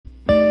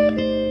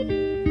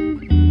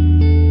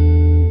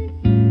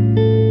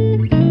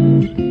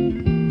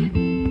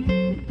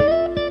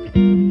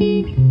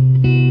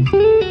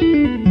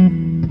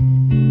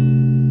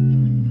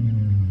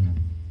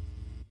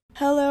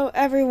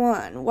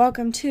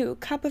welcome to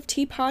Cup of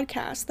Tea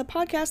Podcast, the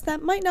podcast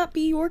that might not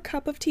be your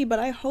cup of tea, but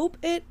I hope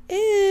it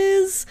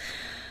is.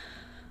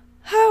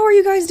 How are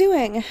you guys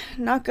doing?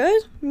 Not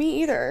good?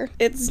 Me either.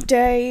 It's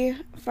day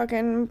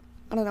fucking,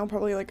 I don't know,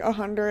 probably like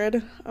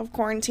 100 of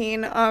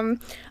quarantine.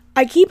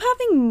 I keep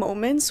having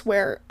moments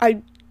where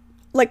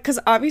cause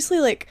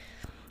obviously,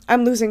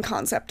 I'm losing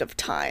concept of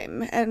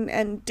time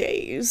and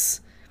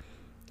days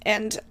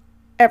and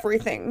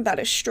everything that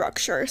is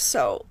structure.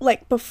 So,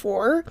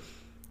 before,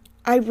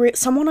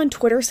 someone on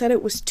Twitter said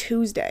it was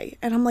Tuesday,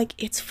 and I'm like,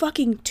 it's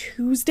fucking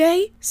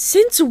Tuesday?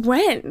 Since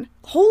when?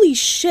 Holy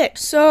shit.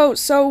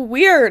 So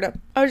weird.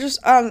 I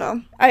don't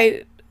know.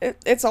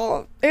 It's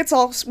all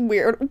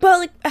weird.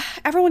 But,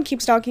 everyone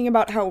keeps talking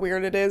about how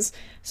weird it is,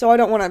 so I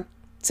don't want to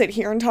sit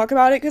here and talk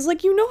about it, because,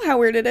 you know how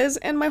weird it is,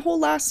 and my whole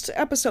last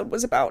episode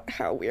was about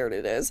how weird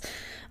it is.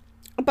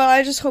 But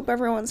I just hope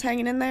everyone's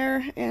hanging in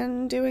there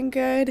and doing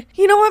good.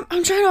 You know what?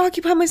 I'm trying to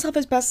occupy myself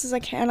as best as I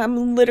can.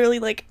 I'm literally,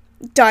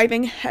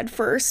 diving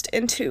headfirst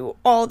into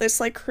all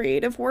this,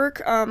 creative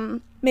work.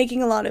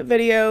 Making a lot of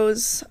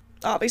videos.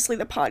 Obviously,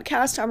 the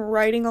podcast. I'm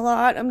writing a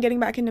lot. I'm getting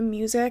back into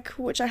music,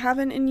 which I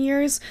haven't in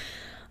years.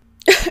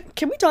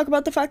 Can we talk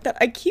about the fact that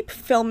I keep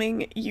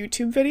filming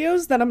YouTube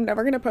videos that I'm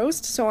never gonna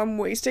post, so I'm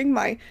wasting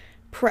my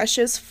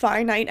precious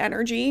finite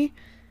energy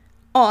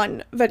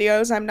on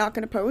videos I'm not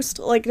gonna post?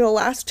 The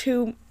last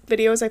 2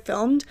 videos I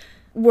filmed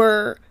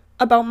were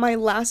about my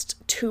last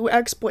 2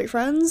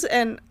 ex-boyfriends,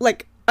 and,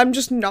 I'm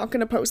just not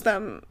gonna post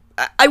them.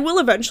 I will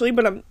eventually,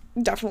 but I'm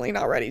definitely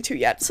not ready to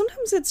yet.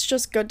 Sometimes it's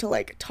just good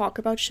to, talk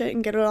about shit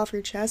and get it off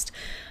your chest.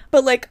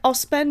 But, I'll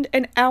spend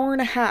an hour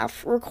and a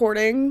half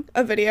recording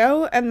a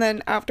video, and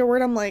then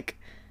afterward I'm like,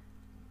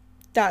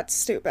 that's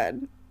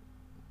stupid.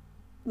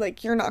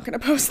 You're not gonna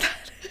post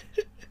that.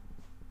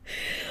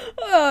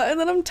 And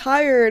then I'm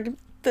tired.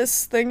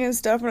 This thing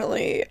is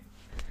definitely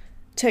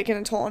taking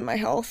a toll on my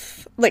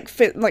health. My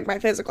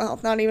physical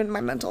health, not even my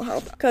mental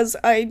health. Because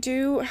I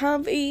do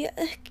have a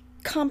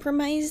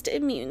compromised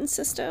immune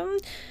system.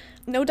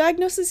 No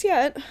diagnosis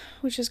yet,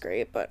 which is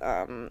great, but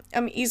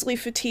I'm easily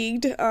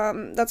fatigued.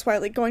 That's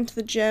why going to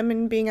the gym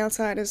and being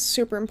outside is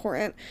super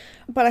important,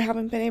 but I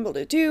haven't been able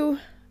to do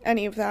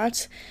any of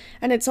that,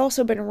 and it's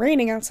also been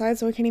raining outside,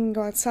 so I can't even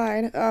go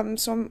outside.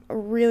 So I'm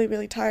really,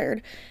 really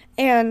tired,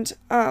 and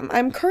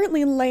I'm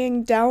currently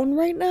laying down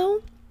right now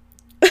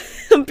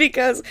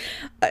because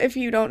if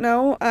you don't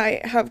know,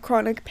 I have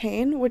chronic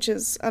pain, which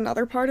is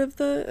another part of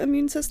the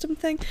immune system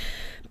thing.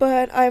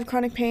 But I have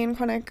chronic pain.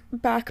 Chronic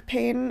back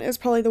pain is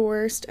probably the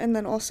worst, and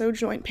then also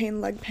joint pain,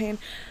 leg pain.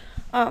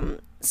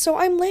 So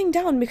I'm laying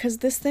down because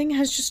this thing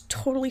has just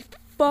totally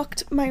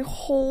fucked my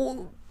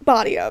whole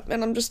body up,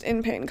 and I'm just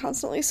in pain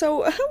constantly.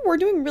 So we're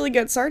doing really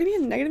good. Sorry to be a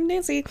negative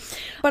Nancy,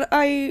 but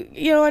I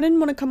didn't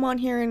want to come on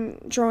here and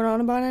drone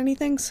on about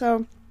anything,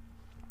 so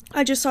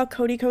I just saw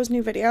Cody Ko's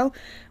new video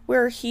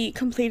where he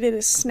completed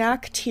a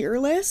snack tier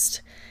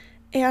list,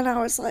 and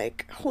I was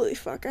like, holy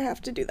fuck, I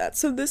have to do that.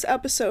 So this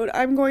episode,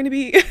 I'm going to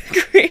be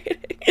creating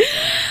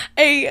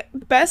a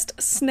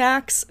best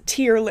snacks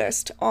tier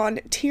list on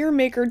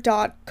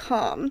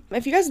tiermaker.com.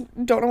 If you guys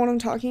don't know what I'm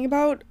talking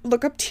about,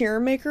 look up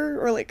tiermaker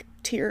or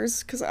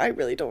tiers, because I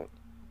really don't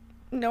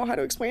know how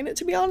to explain it,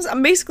 to be honest.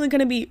 I'm basically going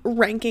to be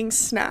ranking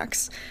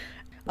snacks.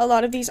 A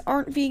lot of these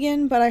aren't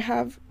vegan, but I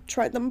have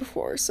tried them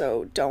before,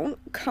 so don't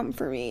come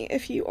for me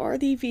if you are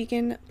the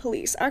vegan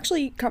police.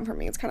 Actually, come for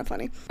me, it's kind of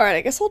funny. Alright,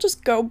 I guess I'll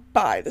just go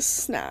buy the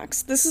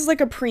snacks. This is a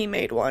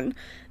pre-made one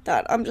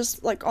that I'm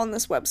just on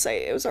this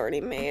website. It was already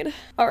made.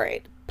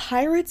 Alright,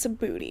 Pirate's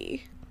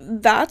Booty.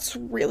 That's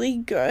really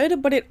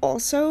good, but it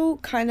also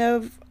kind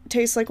of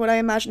tastes like what I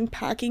imagine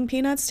packing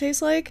peanuts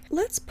taste like.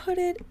 Let's put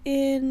it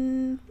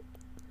in...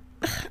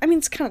 I mean,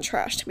 it's kind of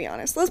trash, to be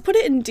honest. Let's put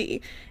it in D.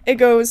 It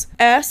goes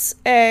S,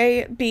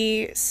 A,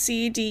 B,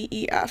 C, D,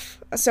 E, F.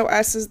 So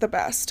S is the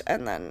best,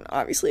 and then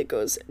obviously it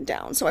goes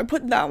down. So I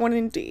put that one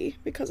in D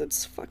because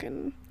it's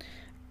fucking...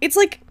 It's,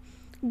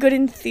 good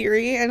in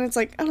theory, and it's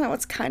I don't know,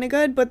 it's kind of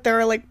good, but there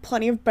are,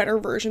 plenty of better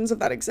versions of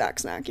that exact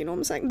snack, you know what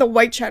I'm saying? The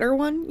white cheddar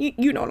one?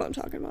 You know what I'm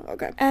talking about,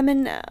 okay.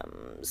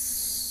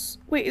 M&M's.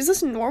 Wait, is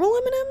this normal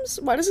M&M's?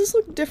 Why does this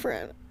look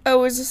different?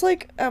 Oh, is this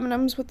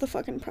M&M's with the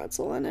fucking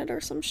pretzel in it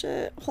or some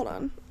shit? Hold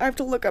on. I have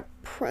to look up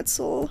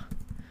pretzel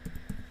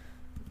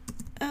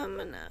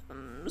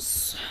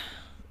M&M's.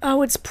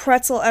 Oh, it's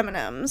pretzel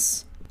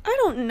M&M's. I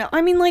don't know.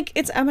 I mean,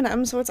 it's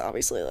M&M's, so it's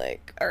obviously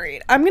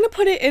alright. I'm gonna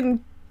put it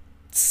in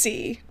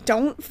C.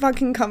 Don't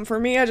fucking come for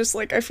me. I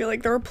feel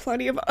there are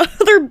plenty of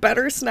other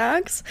better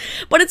snacks,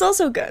 but it's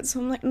also good,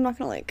 so I'm not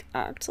gonna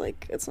act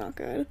like it's not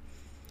good.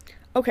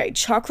 Okay,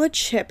 chocolate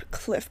chip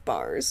Cliff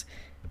Bars.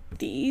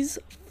 These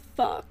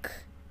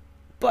fuck,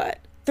 but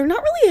they're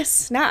not really a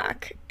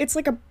snack. It's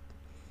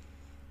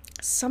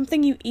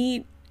something you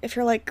eat if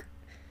you're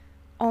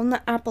on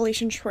the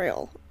Appalachian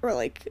Trail,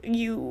 or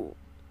you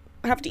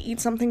have to eat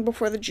something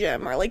before the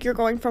gym, or you're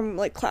going from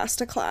class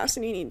to class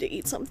and you need to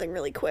eat something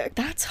really quick.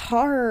 That's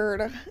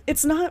hard.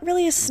 It's not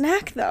really a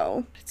snack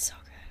though. It's so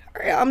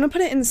good. Alright, I'm gonna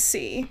put it in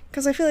C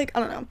because I feel I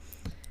don't know.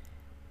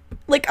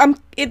 like,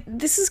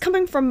 this is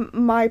coming from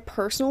my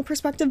personal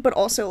perspective, but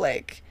also,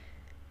 like,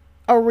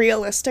 a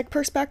realistic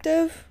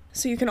perspective,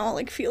 so you can all,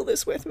 like, feel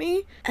this with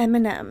me.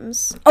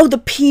 M&M's. Oh, the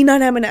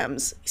peanut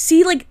M&M's.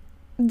 See, like,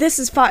 this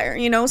is fire,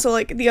 you know? So,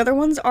 like, the other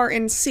ones are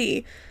in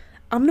C.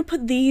 I'm gonna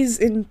put these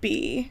in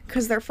B,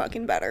 because they're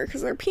fucking better,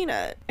 because they're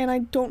peanut, and I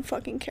don't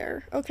fucking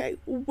care. Okay,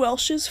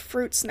 Welch's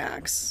Fruit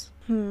Snacks.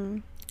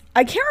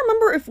 I can't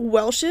remember if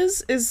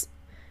Welch's is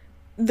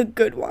the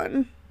good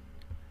one.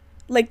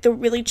 Like, the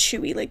really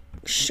chewy, like,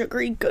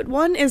 sugary good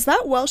one. Is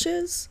that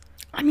Welch's?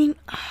 I mean,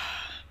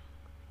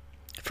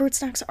 fruit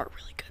snacks are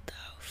really good,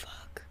 though.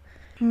 Fuck.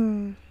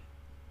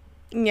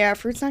 Yeah,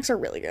 fruit snacks are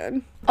really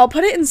good. I'll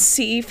put it in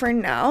C for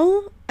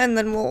now, and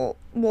then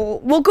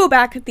we'll go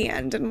back at the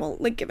end, and we'll,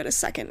 like, give it a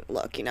second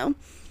look, you know?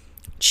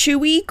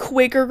 Chewy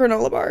Quaker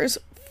granola bars.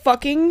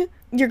 Fucking,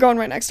 you're going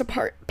right next to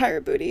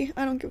Pirate Booty.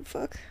 I don't give a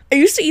fuck. I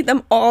used to eat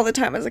them all the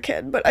time as a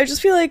kid, but I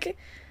just feel like,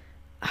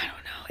 I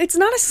don't know. It's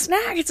not a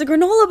snack, it's a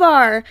granola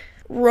bar.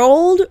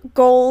 Rolled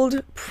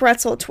Gold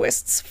pretzel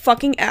twists.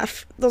 Fucking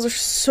F. Those are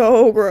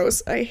so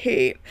gross. I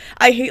hate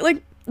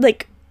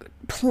like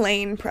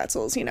plain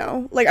pretzels, you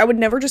know? Like, I would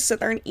never just sit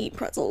there and eat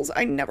pretzels.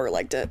 I never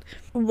liked it.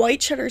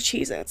 White cheddar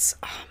Cheez-Its.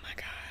 Oh my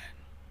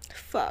god.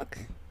 Fuck.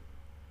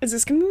 Is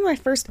this gonna be my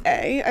first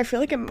A? I feel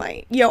like it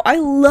might. Yo, I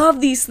love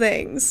these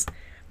things.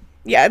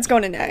 Yeah, it's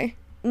going in A.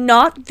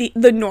 Not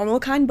the normal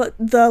kind, but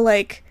the,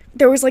 like,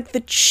 there was, like,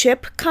 the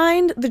chip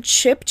kind, the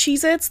chip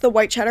Cheez-Its, the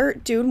white cheddar.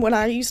 Dude, when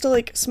I used to,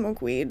 like,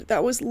 smoke weed,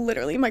 that was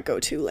literally my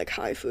go-to, like,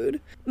 high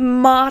food.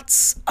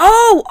 Mott's.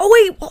 Oh,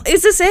 wait, well,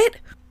 is this it?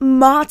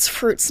 Mott's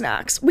Fruit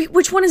Snacks. Wait,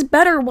 which one is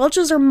better,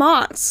 Welch's or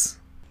Mott's?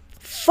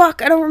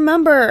 Fuck, I don't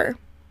remember.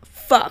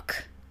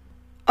 Fuck.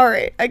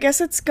 Alright, I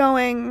guess it's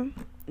going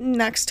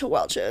next to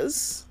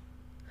Welch's.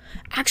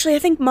 Actually, I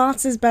think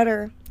Mott's is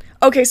better.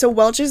 Okay, so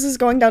Welch's is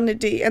going down to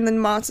D, and then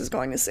Mott's is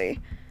going to C.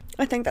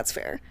 I think that's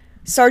fair.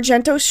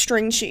 Sargento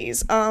string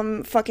cheese.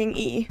 Fucking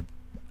E.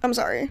 I'm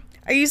sorry.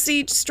 I used to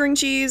eat string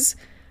cheese.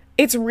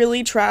 It's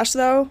really trash,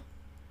 though,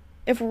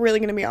 if we're really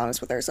gonna be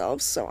honest with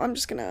ourselves, so I'm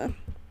just gonna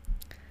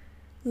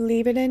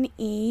leave it in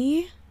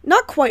E.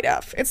 Not quite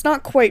F. It's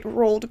not quite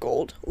rolled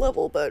gold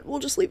level, but we'll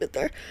just leave it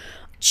there.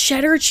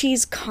 Cheddar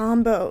cheese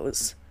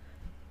combos.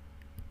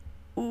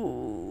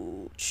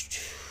 Ooh.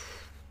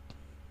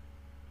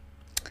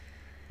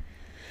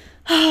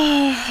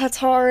 That's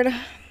hard.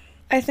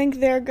 I think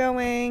they're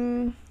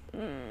going...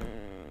 this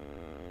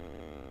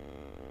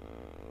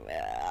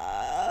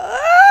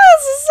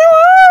is so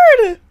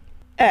hard!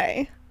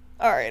 A.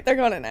 Alright, they're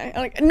going in A.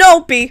 I'm like,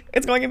 no, B.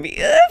 It's going in B.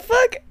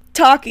 Fuck.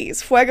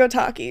 Takis. Fuego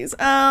Takis.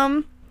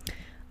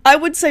 I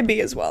would say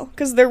B as well,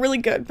 because they're really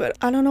good, but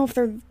I don't know if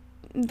they're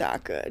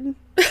that good.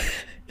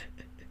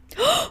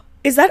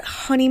 Is that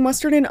honey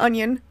mustard and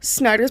onion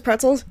Snyder's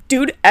pretzels?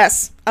 Dude,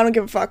 S. I don't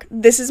give a fuck.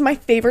 This is my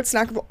favorite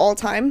snack of all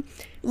time.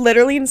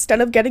 Literally,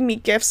 instead of getting me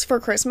gifts for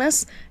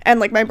Christmas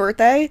and, like, my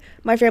birthday,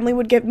 my family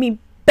would give me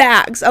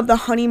bags of the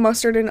honey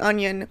mustard and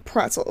onion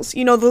pretzels.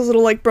 You know, those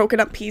little, like,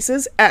 broken up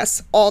pieces?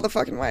 S. All the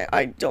fucking way.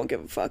 I don't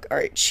give a fuck.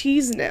 Alright,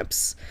 Cheese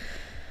Nips.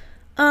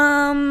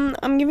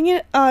 I'm giving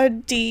it a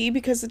D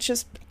because it's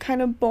just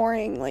kind of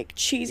boring, like,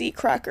 cheesy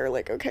cracker.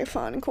 Like, okay,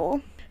 fun,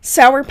 cool.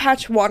 Sour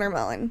Patch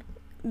Watermelon.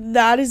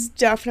 That is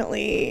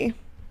definitely...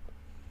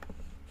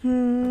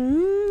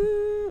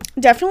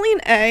 definitely an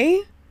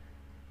A.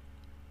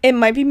 It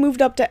might be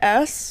moved up to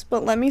S,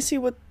 but let me see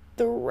what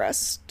the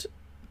rest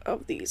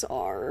of these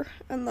are,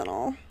 and then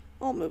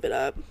I'll move it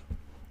up.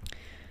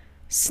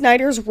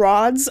 Snyder's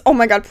Rods. Oh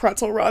my god,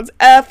 pretzel rods.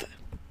 F.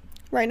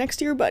 Right next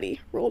to your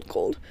buddy. Rolled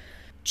Gold.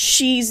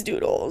 Cheese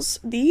Doodles.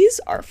 These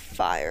are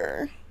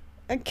fire.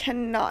 I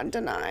cannot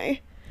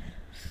deny.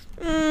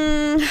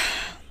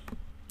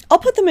 I'll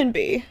put them in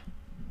B.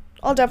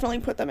 I'll definitely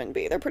put them in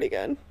B. They're pretty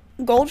good.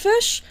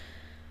 Goldfish?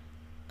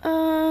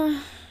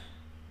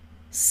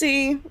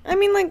 C. I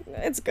mean, like,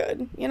 it's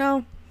good, you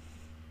know?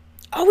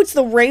 Oh, it's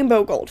the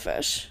rainbow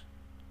goldfish.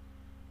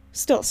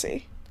 Still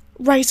C.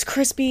 Rice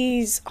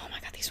Krispies. Oh my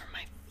god,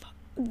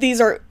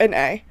 these are an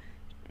A.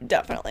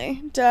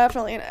 Definitely.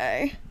 Definitely an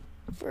A.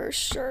 For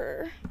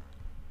sure.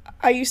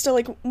 I used to,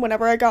 like,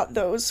 whenever I got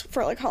those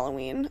for, like,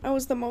 Halloween, I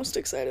was the most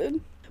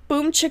excited.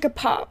 Boom Chicka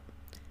Pop.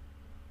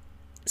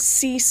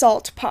 Sea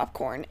salt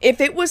popcorn. If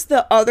it was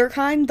the other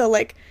kind, the,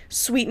 like,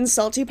 sweet and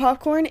salty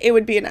popcorn, it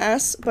would be an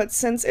S, but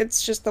since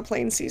it's just the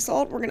plain sea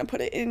salt, we're gonna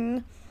put it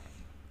in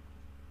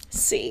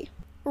C.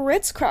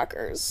 Ritz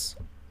crackers.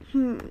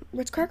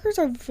 Ritz crackers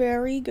are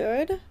very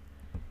good.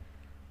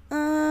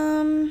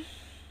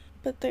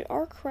 But they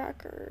are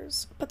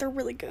crackers, but they're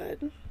really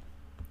good.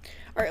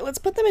 Alright, let's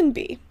put them in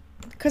B,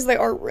 because they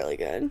are really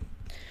good.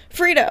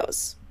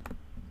 Fritos.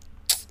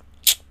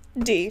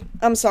 D.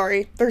 I'm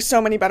sorry. There's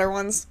so many better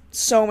ones.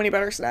 So many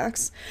better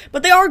snacks.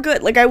 But they are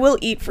good. Like, I will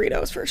eat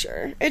Fritos for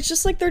sure. It's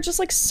just, like, they're just,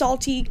 like,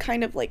 salty,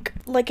 kind of, like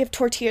if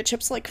tortilla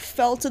chips, like,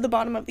 fell to the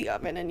bottom of the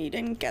oven and you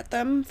didn't get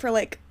them for,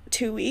 like,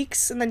 2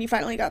 weeks, and then you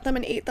finally got them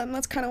and ate them.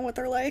 That's kind of what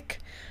they're like.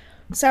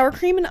 Sour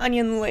cream and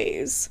onion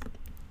Lay's.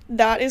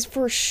 That is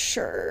for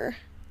sure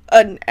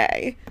an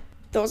A.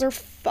 Those are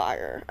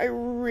fire. I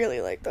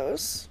really like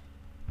those.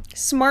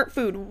 Smart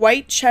Food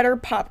white cheddar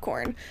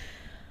popcorn.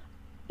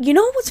 You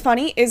know what's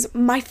funny is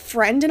my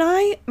friend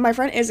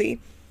Izzy,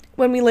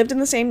 when we lived in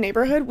the same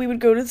neighborhood, we would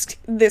go to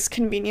this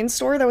convenience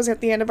store that was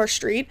at the end of our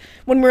street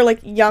when we were like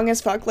young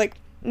as fuck, like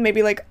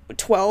maybe like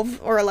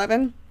 12 or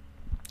 11.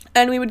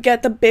 And we would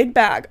get the big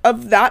bag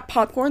of that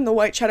popcorn, the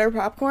white cheddar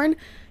popcorn.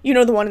 You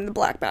know, the one in the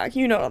black bag.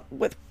 You know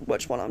with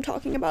which one I'm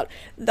talking about.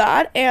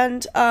 That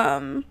and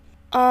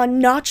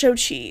nacho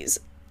cheese.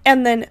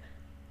 And then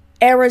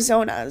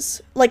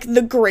Arizonas. Like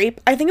the grape.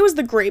 I think it was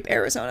the grape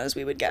Arizonas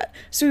we would get.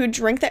 So we would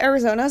drink the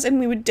Arizonas and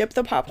we would dip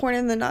the popcorn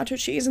in the nacho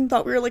cheese and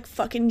thought we were like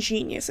fucking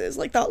geniuses.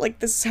 Like thought like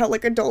this is how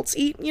like adults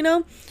eat, you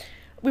know?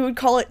 We would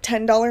call it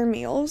 $10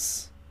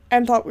 meals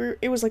and thought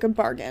it was like a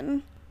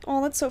bargain.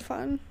 Oh, that's so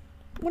fun.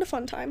 What a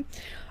fun time.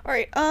 All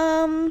right,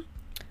 I'll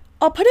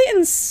put it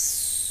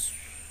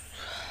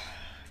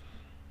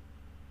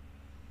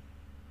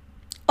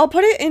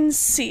in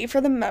C for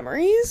the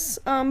memories,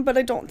 but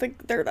I don't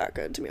think they're that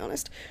good, to be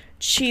honest.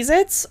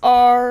 Cheez-Its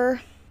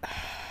are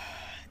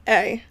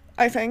A,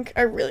 I think.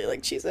 I really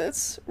like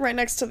Cheez-Its, right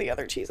next to the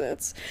other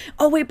Cheez-Its.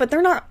 Oh, wait, but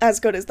they're not as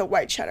good as the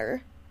white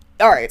cheddar.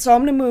 All right, so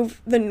I'm gonna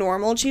move the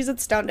normal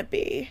Cheez-Its down to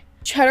B.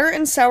 Cheddar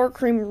and sour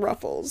cream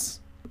Ruffles.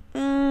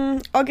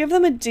 I'll give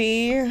them a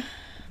D.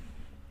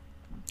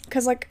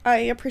 Because, like, I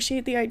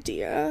appreciate the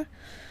idea,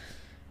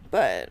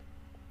 but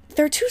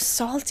they're too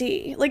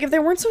salty. Like, if they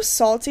weren't so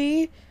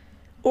salty,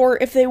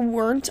 or if they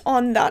weren't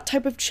on that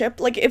type of chip,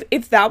 like,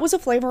 if that was a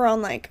flavor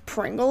on, like,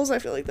 Pringles, I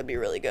feel like that'd be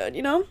really good,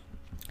 you know?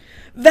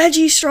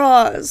 Veggie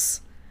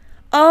straws!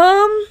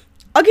 I'll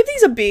give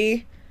these a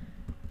B.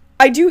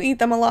 I do eat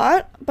them a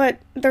lot, but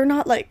they're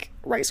not, like,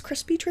 Rice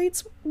Krispie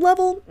treats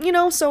level, you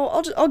know? So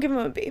I'll give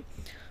them a B.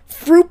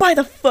 Fruit by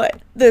the foot.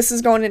 This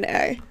is going in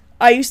A.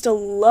 I used to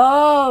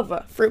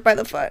love Fruit by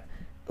the Foot.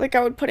 Like,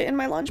 I would put it in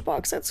my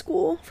lunchbox at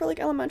school for, like,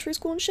 elementary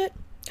school and shit.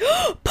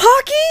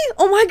 Pocky!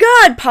 Oh my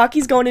god!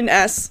 Pocky's going in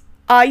S.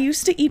 I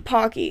used to eat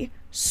Pocky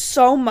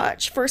so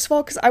much. First of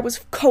all, because I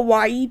was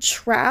kawaii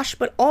trash,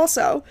 but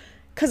also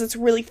because it's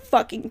really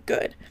fucking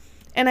good.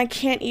 And I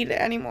can't eat it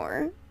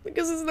anymore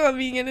because it's not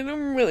vegan and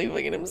I'm really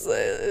fucking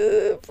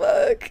upset.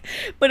 Fuck.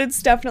 But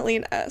it's definitely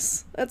an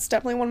S. That's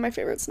definitely one of my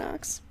favorite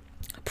snacks.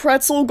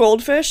 Pretzel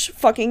Goldfish,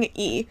 fucking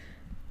E.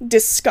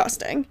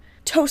 Disgusting.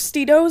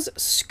 Tostitos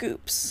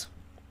Scoops.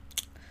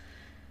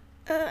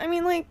 I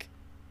mean, like,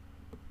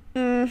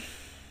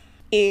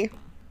 E.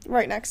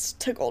 Right next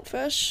to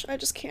Goldfish. I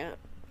just can't.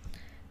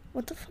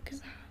 What the fuck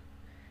is that?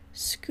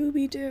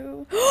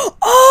 Scooby-Doo.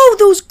 Oh,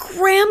 those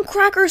graham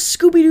cracker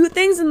Scooby-Doo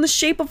things in the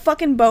shape of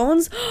fucking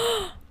bones.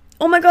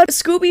 Oh my god,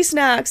 Scooby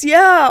snacks.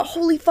 Yeah,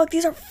 holy fuck,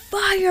 these are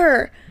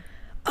fire.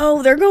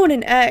 Oh, they're going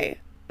in A.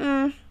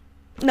 No,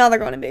 they're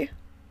going in B.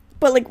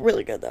 But, like,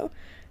 really good, though.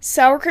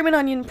 Sour cream and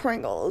onion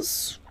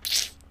Pringles.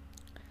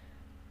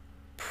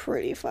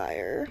 Pretty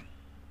fire.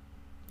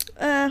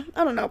 I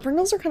don't know.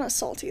 Pringles are kind of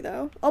salty,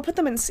 though. I'll put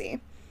them in C.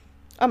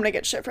 I'm gonna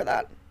get shit for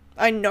that.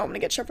 I know I'm gonna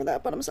get shit for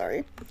that, but I'm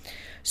sorry.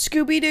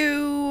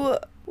 Scooby-Doo...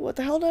 What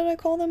the hell did I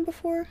call them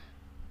before?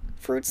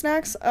 Fruit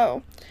snacks?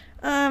 Oh.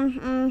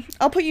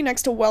 I'll put you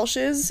next to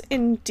Welch's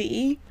in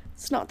D.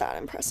 It's not that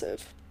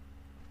impressive.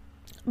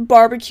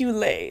 Barbecue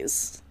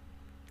Lays.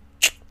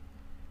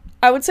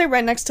 I would say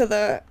right next to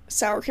the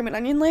sour cream and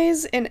onion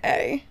Lays in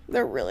A.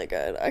 They're really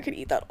good. I could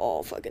eat that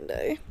all fucking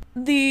day.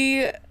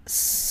 The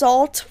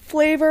salt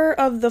flavor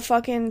of the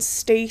fucking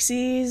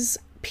Stacy's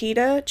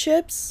pita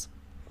chips.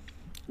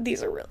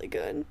 These are really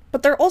good.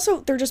 But they're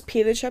just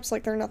pita chips,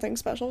 like they're nothing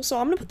special. So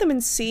I'm gonna put them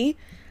in C.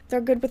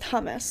 They're good with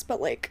hummus,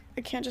 but like,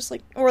 I can't just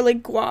like, or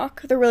like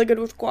guac. They're really good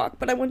with guac,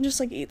 but I wouldn't just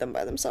like eat them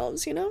by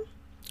themselves, you know?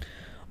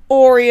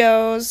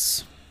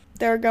 Oreos.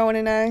 They're going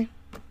in A.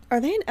 Are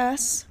they in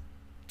S?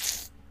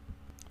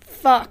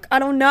 Fuck, I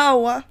don't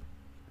know.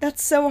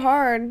 That's so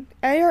hard.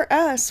 A or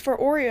S for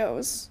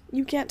Oreos?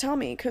 You can't tell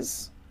me,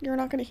 because you're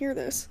not going to hear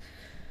this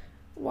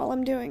while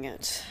I'm doing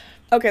it.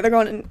 Okay, they're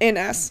going in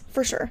S,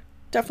 for sure.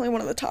 Definitely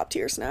one of the top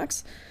tier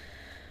snacks.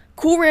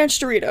 Cool Ranch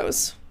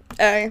Doritos.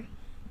 A.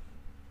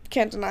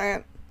 Can't deny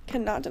it.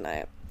 Cannot deny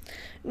it.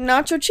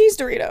 Nacho Cheese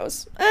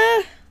Doritos.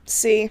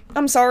 C.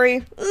 I'm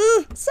sorry.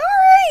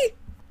 Sorry!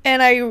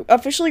 And I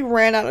officially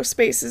ran out of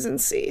spaces in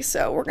C,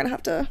 so we're going to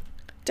have to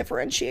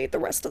differentiate the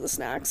rest of the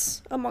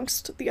snacks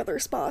amongst the other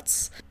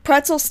spots.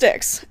 Pretzel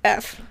sticks,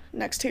 F,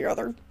 next to your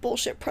other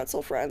bullshit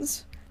pretzel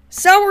friends.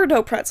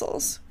 Sourdough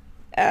pretzels,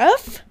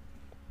 F.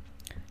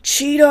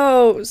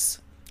 Cheetos.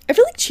 I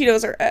feel like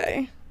Cheetos are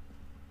A.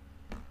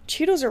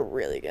 Cheetos are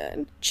really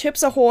good.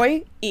 Chips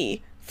Ahoy,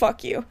 E.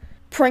 Fuck you.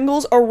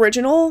 Pringles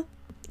Original,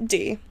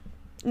 D.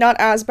 Not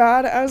as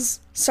bad as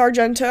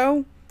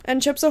Sargento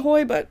and Chips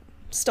Ahoy, but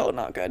still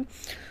not good.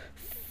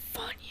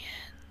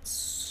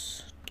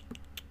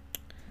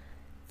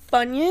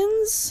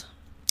 Funyuns?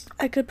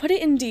 I could put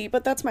it in D,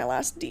 but that's my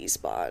last D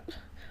spot.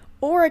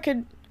 Or I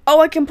can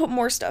put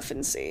more stuff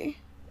in C.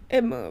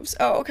 It moves.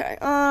 Oh, okay.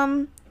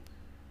 I'll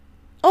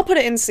put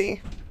it in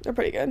C. They're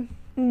pretty good.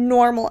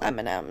 Normal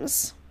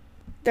M&Ms.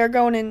 They're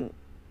going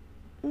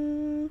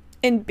in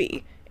and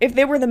B. If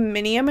they were the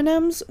mini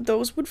M&Ms,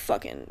 those would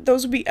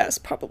be S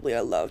probably. I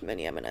love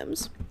mini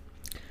M&Ms.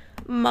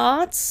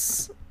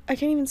 Mott's, I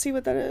can't even see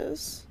what that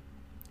is.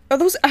 Are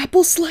those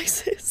apple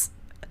slices?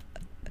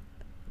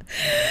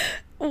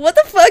 What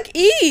the fuck?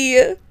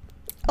 E!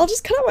 I'll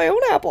just cut out my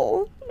own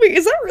apple. Wait,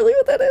 is that really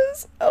what that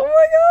is? Oh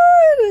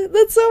my god!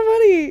 That's so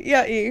funny!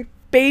 Yeah, E.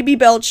 Baby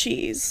Bell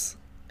cheese.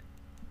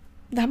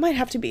 That might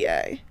have to be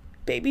A.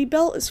 Baby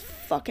Bell is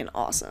fucking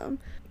awesome.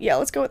 Yeah,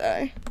 let's go with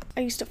A. I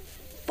used to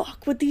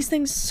fuck with these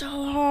things so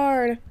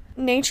hard.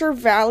 Nature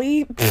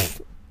Valley?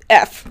 Pfft,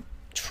 F.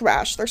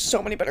 Trash. There's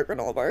so many better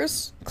granola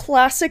bars.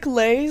 Classic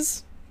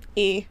Lay's?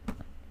 E.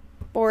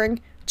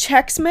 Boring.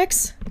 Chex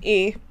Mix?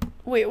 E.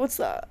 Wait, what's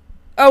that?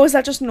 Oh, is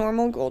that just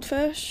normal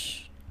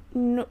goldfish?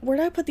 No, where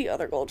did I put the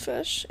other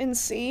goldfish? In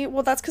C?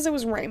 Well, that's because it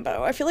was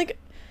rainbow. I feel like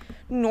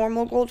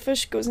normal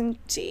goldfish goes in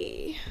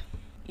D.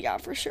 Yeah,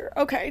 for sure.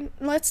 Okay,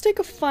 let's take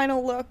a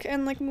final look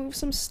and, like, move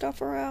some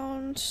stuff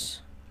around.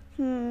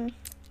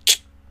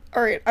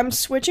 Alright, I'm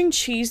switching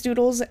cheese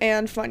doodles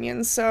and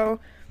Funyuns, so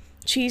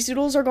cheese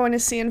doodles are going to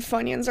C and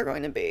Funyuns are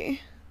going to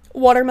B.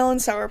 Watermelon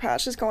Sour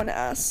Patch is going to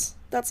S.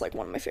 That's, like,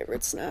 one of my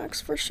favorite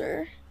snacks, for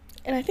sure.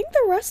 And I think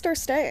the rest are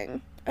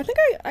staying. I think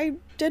I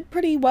did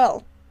pretty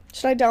well.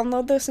 Should I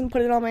download this and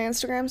put it on my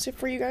Instagram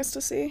for you guys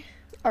to see?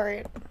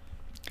 Alright.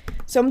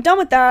 So I'm done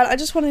with that. I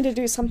just wanted to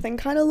do something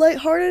kind of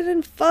lighthearted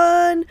and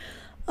fun.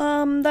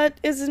 That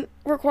isn't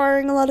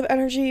requiring a lot of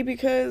energy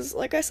because,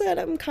 like I said,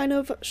 I'm kind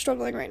of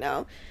struggling right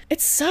now.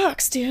 It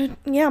sucks, dude.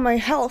 Yeah, my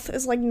health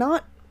is, like,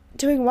 not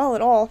doing well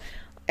at all.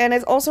 And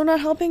it's also not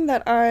helping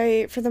that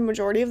I, for the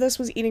majority of this,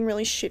 was eating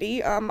really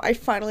shitty. I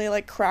finally,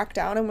 like, cracked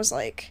down and was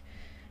like,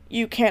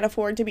 you can't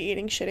afford to be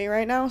eating shitty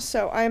right now.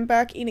 So I'm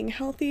back eating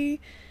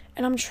healthy,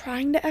 and I'm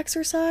trying to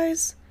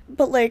exercise.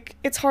 But, like,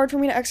 it's hard for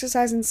me to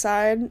exercise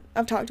inside.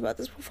 I've talked about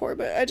this before,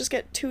 but I just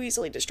get too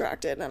easily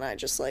distracted, and I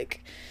just,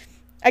 like,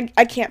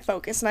 I can't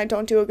focus, and I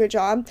don't do a good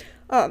job.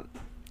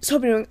 So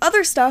I've been doing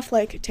other stuff,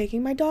 like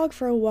taking my dog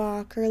for a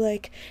walk, or,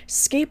 like,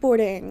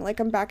 skateboarding. Like,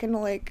 I'm back into,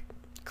 like,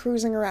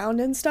 cruising around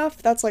and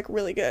stuff. That's, like,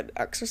 really good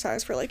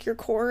exercise for, like, your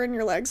core and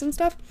your legs and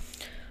stuff.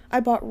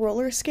 I bought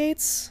roller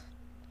skates.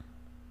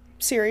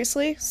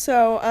 Seriously.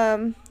 So,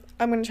 I'm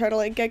gonna try to,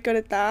 like, get good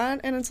at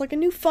that, and it's, like, a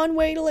new fun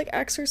way to, like,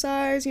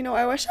 exercise. You know,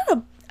 I wish I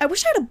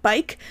had a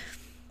bike.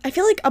 I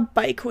feel like a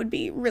bike would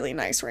be really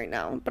nice right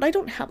now, but I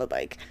don't have a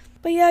bike.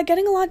 But yeah,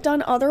 getting a lot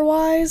done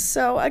otherwise,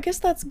 so I guess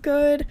that's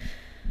good.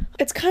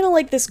 It's kind of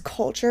like this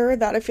culture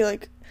that I feel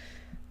like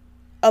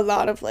a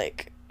lot of,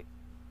 like,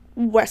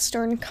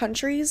 Western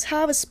countries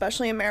have,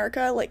 especially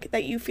America, like,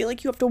 that you feel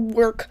like you have to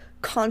work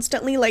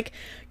constantly, like,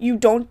 you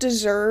don't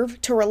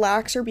deserve to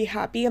relax or be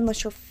happy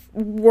unless you're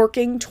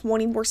working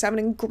 24/7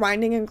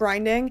 and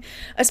grinding,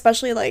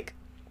 especially, like,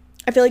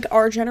 I feel like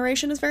our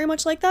generation is very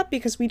much like that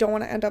because we don't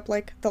want to end up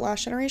like the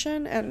last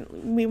generation, and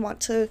we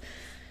want to,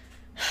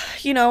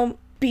 you know,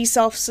 be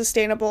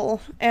self-sustainable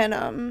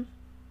and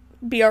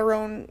be our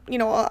own, you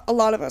know, a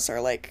lot of us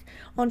are, like,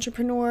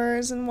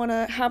 entrepreneurs and want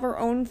to have our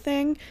own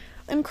thing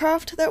and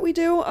craft that we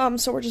do,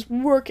 so we're just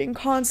working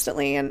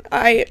constantly, and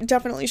I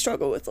definitely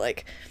struggle with,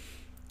 like,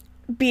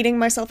 beating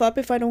myself up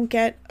if I don't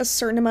get a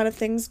certain amount of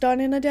things done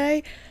in a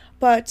day,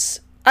 but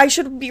I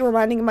should be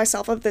reminding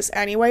myself of this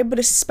anyway, but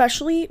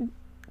especially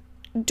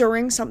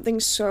during something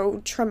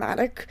so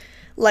traumatic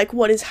like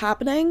what is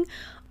happening,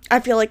 I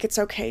feel like it's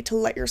okay to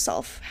let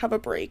yourself have a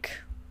break.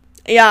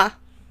 Yeah.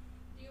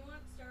 Do you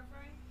want stir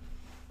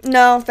fry?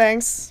 No,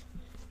 thanks.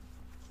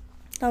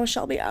 That was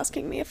Shelby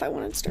asking me if I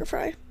wanted stir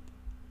fry.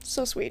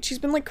 So sweet. She's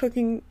been, like,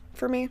 cooking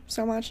for me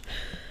so much.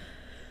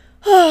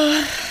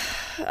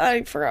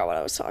 I forgot what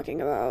I was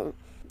talking about.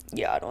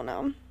 Yeah, I don't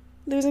know.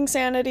 Losing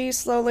sanity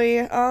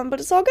slowly, but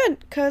it's all good,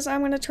 because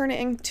I'm going to turn it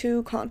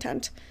into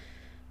content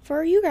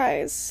for you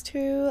guys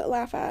to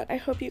laugh at. I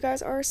hope you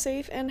guys are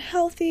safe and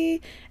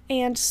healthy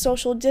and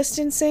social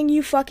distancing.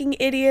 You fucking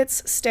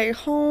idiots, stay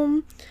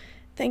home.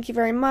 Thank you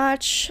very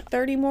much.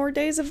 30 more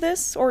days of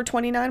this, or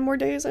 29 more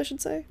days, I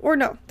should say. Or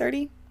no,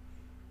 30?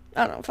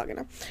 I don't know, fucking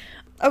know.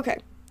 Okay.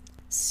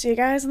 See you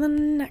guys in the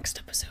next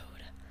episode.